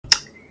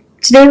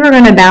Today we're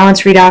going to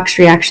balance redox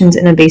reactions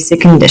in a basic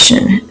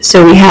condition.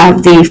 So we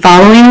have the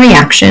following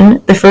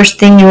reaction. The first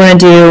thing you want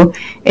to do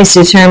is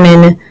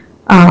determine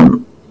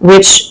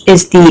which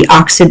is the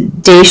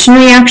oxidation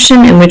reaction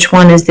and which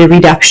one is the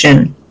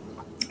reduction.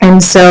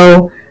 And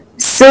so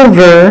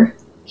silver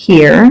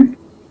here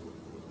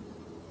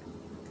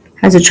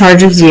has a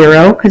charge of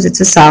 0 because it's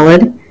a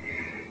solid.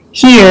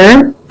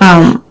 Here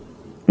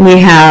we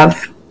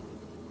have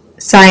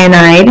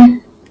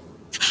cyanide,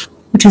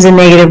 which is a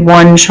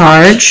 -1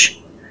 charge,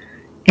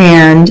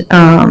 and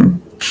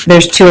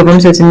there's 2 of them,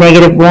 so it's a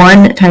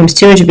 -1 times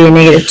 2, which would be a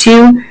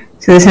 -2.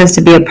 So this has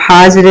to be a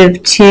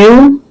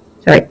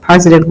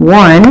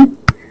 +1,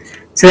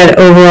 so that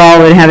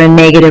overall would have a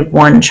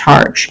 -1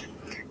 charge.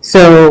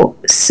 So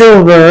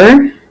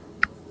silver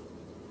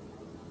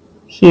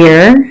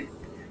here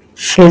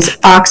is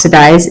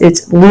oxidized.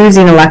 It's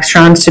losing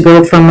electrons to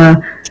go from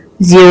a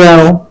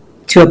 0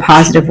 to a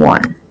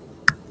 +1.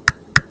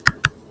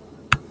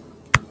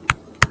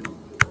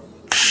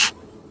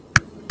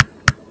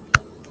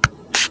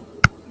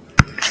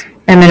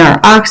 And then our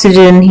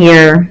oxygen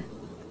here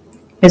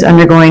is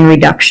undergoing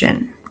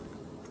reduction.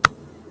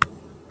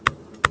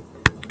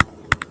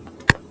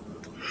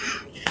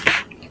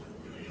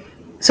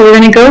 So we're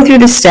going to go through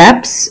the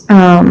steps.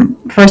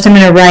 First I'm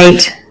going to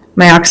write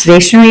my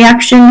oxidation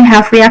reaction,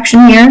 half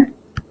reaction here.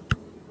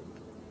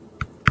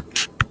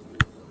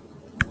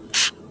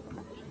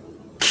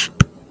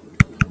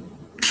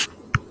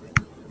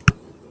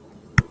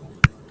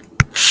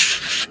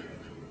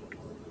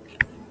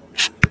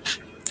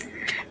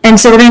 And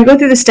so we're going to go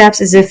through the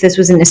steps as if this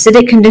was in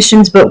acidic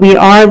conditions, but we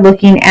are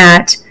looking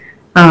at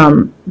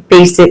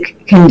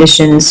basic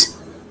conditions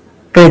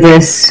for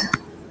this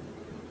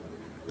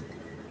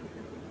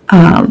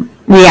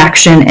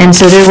reaction. And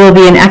so there will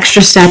be an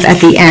extra step at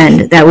the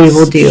end that we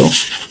will do.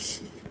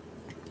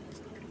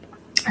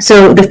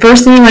 So the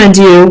first thing you want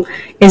to do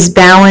is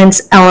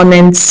balance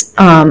elements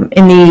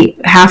in the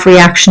half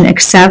reaction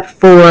except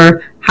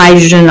for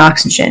hydrogen and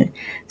oxygen.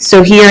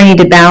 So here I need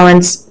to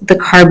balance the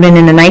carbon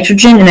and the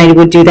nitrogen, and I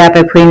would do that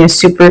by putting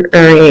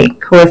a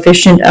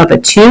coefficient of a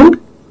 2.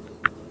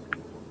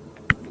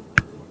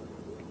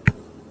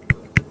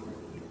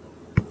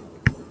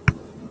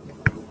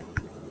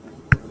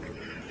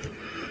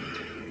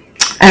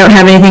 I don't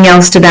have anything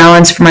else to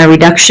balance for my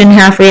reduction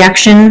half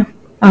reaction.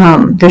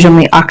 There's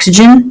only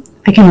oxygen.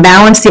 I can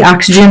balance the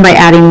oxygen by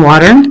adding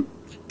water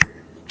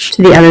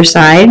to the other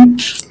side.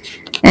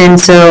 And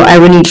so I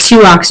would need 2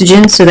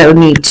 oxygens, so that would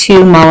need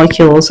 2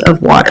 molecules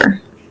of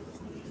water.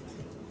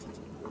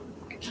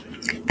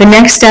 The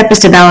next step is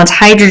to balance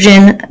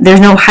hydrogen. There's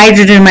no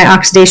hydrogen in my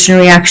oxidation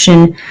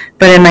reaction,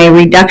 but in my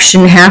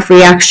reduction half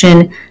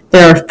reaction,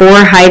 there are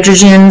 4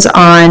 hydrogens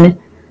on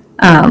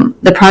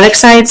the product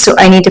side, so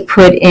I need to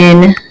put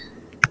in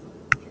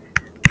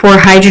 4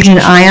 hydrogen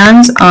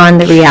ions on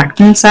the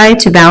reactant side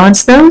to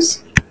balance those.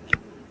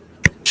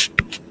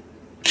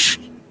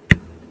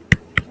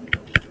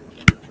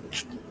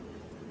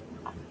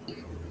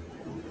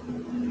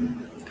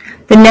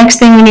 The next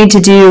thing we need to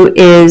do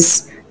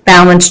is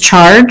balance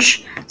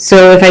charge.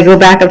 So if I go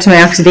back up to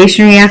my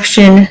oxidation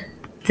reaction,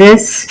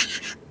 this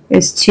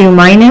is 2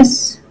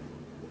 minus.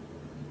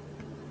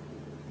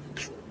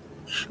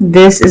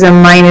 This is a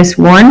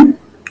 -1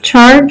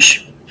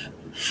 charge.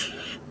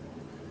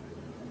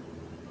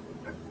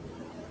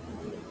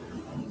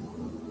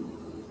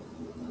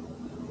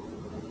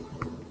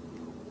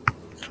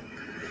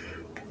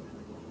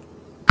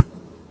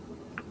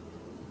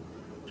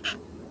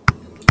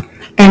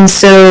 And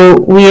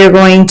so we are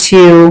going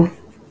to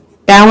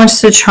balance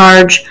the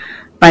charge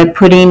by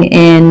putting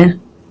in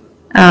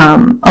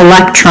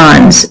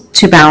electrons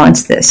to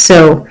balance this.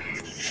 So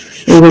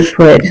we would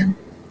put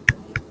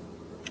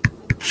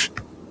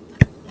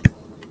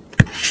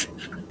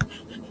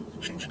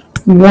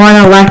one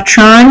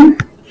electron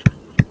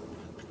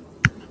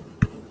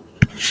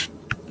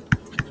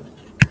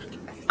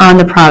on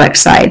the product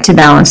side to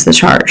balance the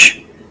charge.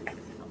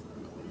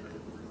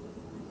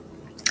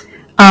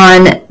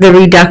 On the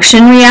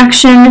reduction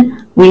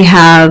reaction, we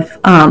have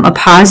a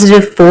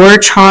 +4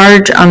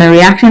 charge on the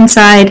reactant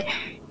side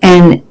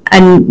and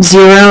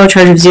a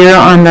charge of 0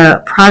 on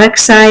the product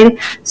side.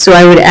 So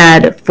I would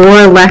add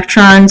 4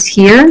 electrons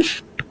here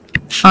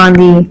on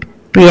the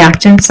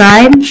reactant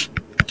side.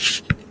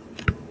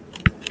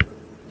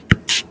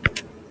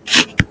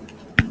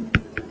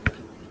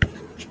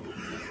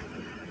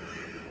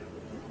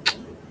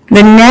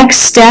 The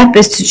next step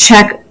is to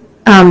check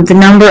the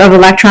number of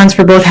electrons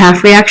for both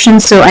half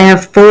reactions. So I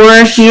have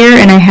 4 here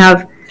and I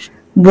have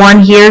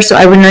 1 here, so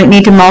I would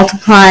need to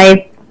multiply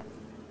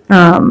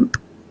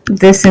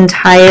this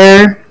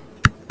entire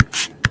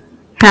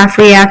half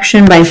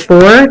reaction by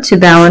 4 to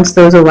balance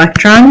those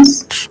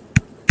electrons.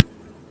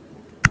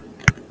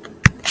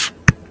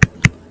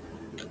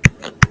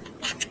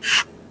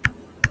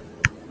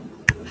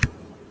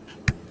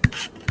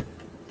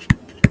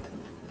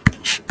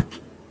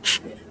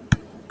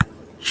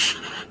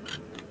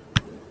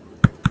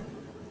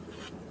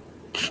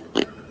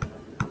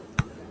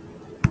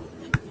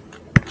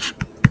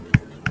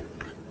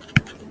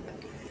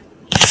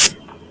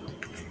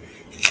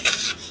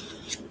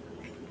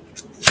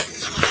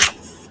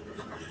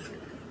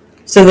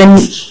 So the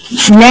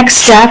next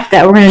step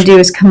that we're going to do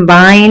is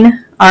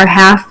combine our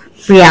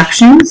half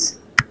reactions.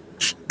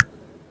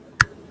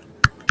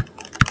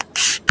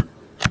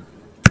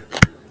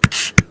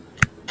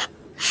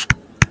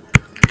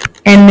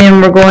 And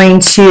then we're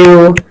going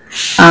to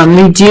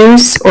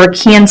reduce or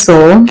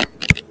cancel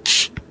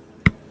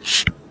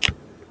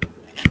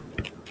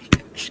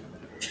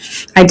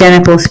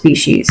identical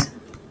species.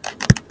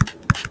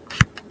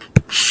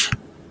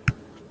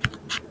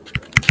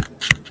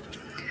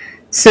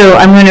 So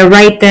I'm going to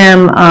write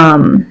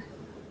them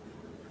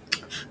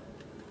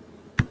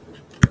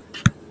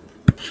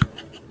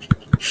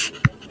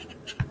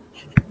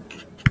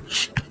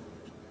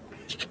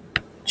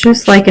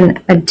just like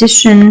an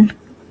addition .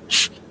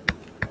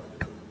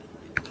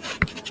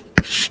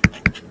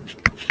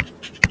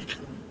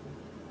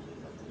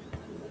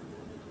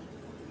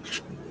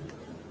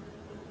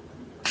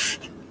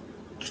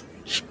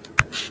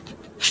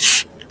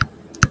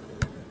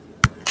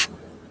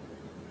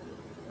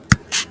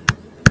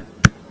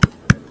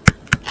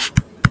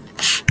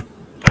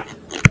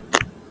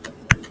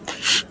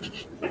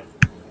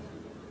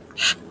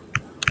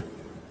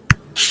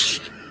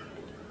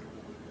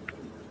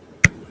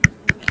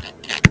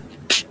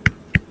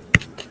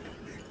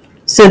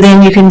 So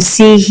then you can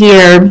see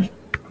here,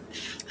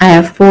 I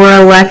have 4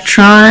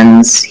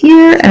 electrons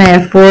here, and I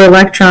have 4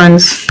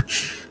 electrons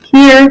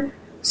here.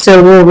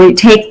 So we'll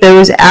take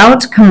those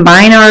out,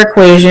 combine our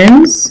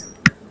equations.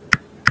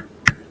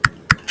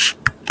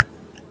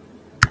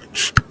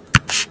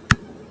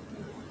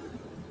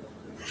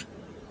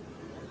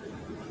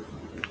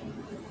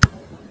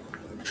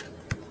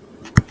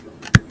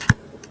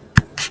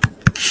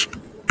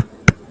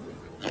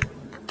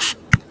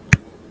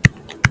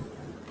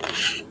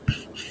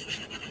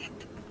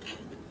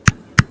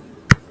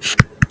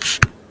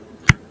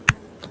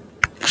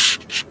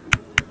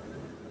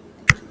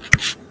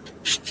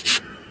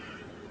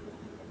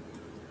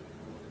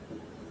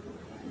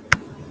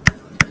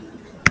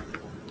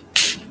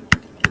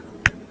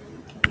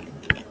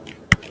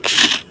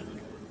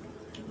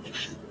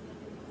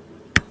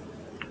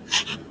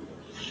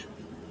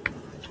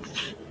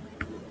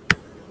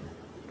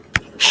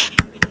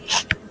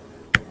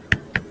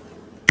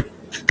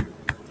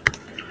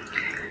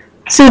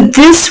 So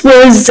this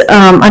was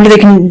under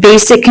the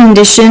basic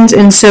conditions,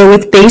 and so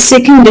with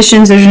basic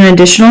conditions there's an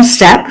additional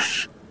step.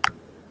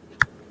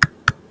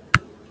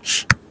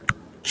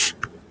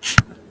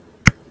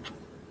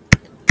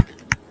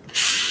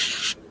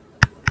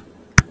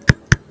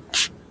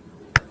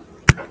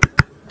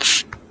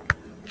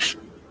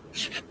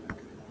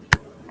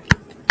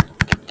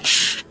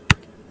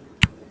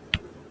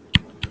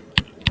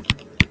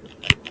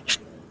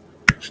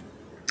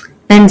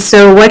 And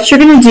so what you're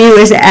going to do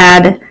is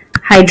add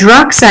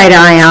hydroxide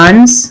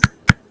ions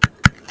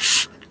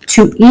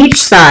to each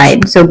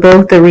side, so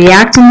both the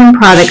reactant and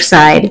product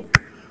side,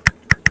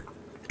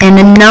 and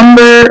the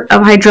number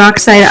of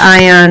hydroxide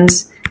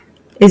ions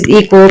is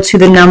equal to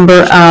the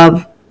number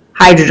of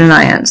hydrogen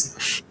ions.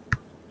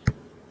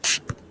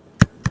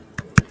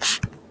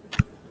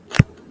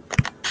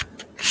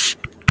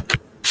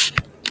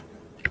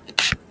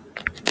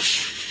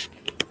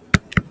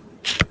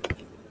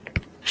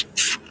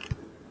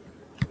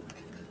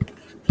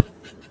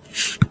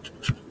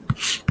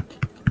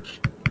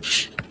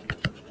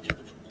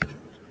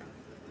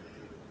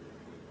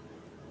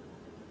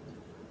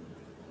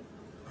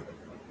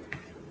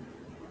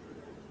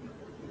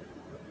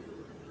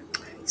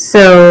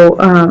 So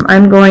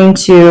I'm going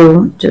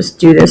to just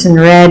do this in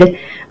red.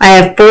 I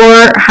have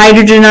 4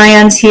 hydrogen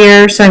ions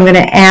here, so I'm going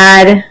to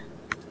add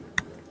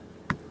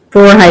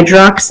 4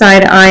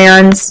 hydroxide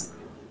ions.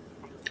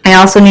 I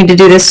also need to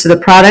do this to the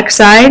product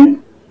side.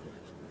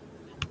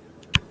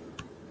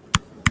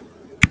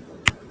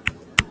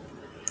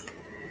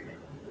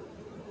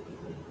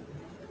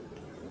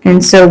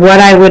 And so what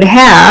I would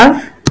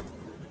have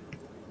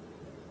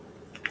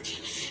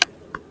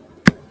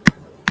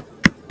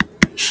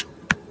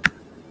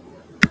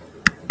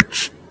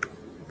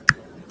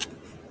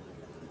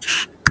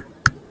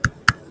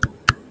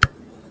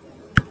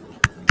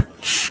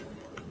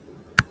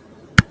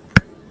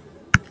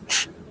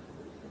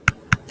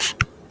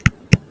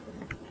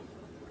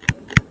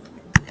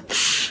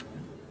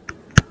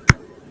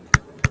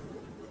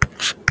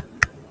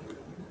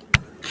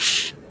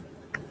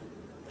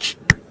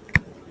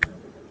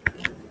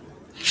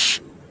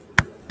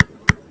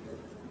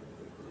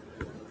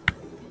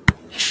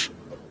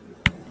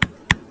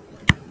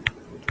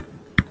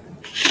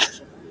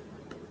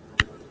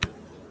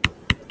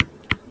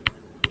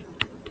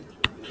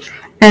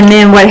And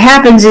then what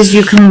happens is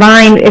you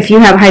combine, if you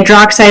have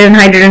hydroxide and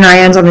hydrogen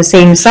ions on the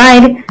same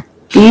side,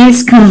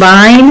 these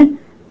combine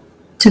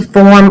to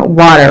form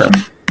water.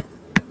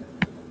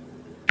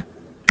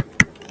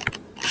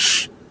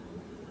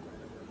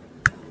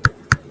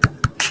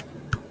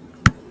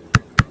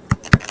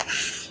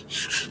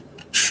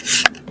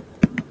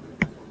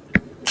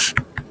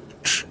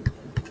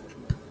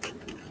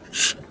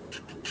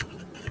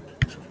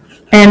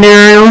 And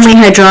there are only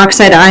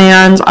hydroxide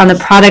ions on the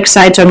product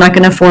side, so I'm not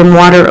going to form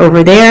water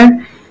over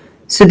there.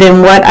 So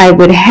then what I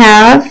would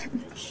have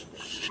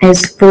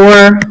is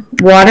 4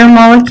 water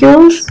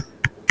molecules.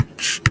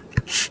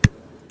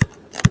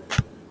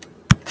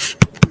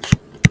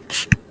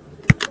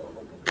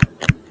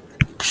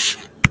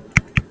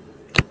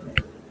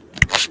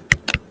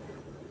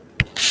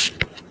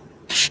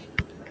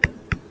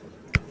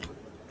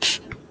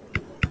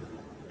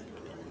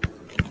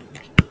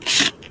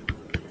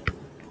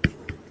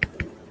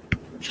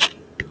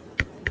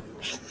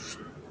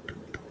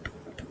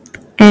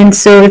 And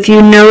so if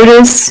you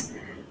notice,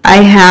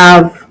 I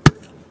have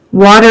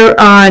water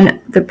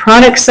on the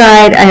product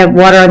side, I have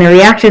water on the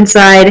reactant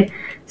side,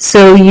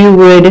 so you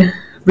would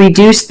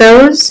reduce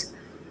those.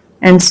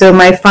 And so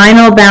my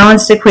final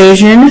balanced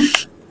equation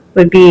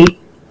would be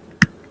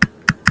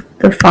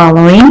the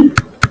following.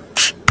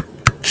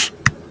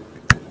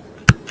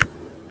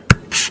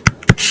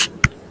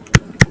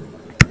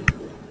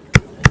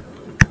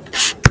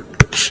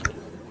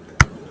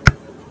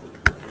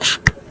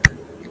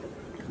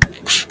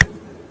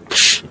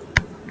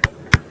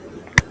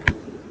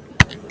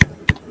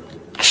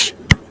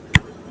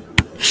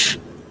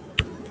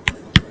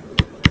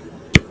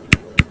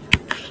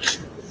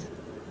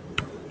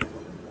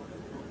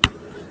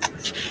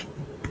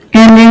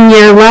 And then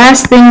your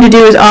last thing to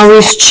do is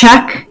always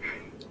check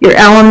your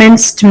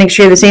elements to make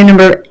sure you have the same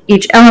number of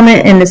each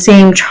element and the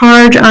same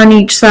charge on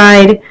each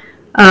side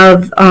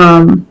of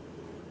the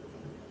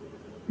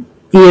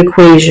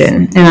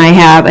equation. And I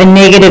have a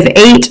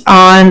 -8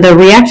 on the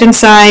reactant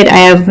side. I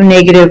have a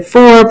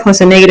 -4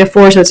 plus a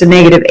 -4, so it's a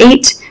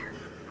 -8.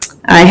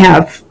 I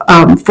have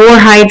 4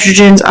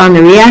 hydrogens on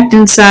the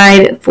reactant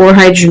side, 4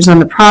 hydrogens on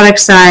the product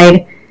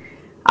side.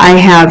 I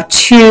have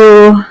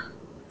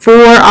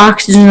 4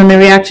 oxygens on the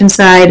reactant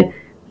side,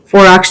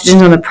 4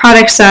 oxygens on the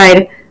product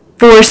side,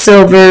 4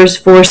 silvers,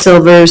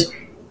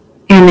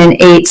 and then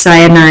 8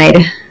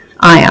 cyanide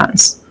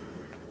ions.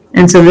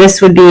 And so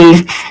this would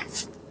be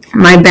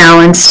my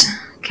balanced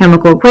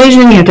chemical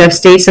equation. You have to have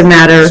states of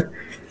matter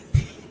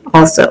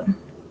also.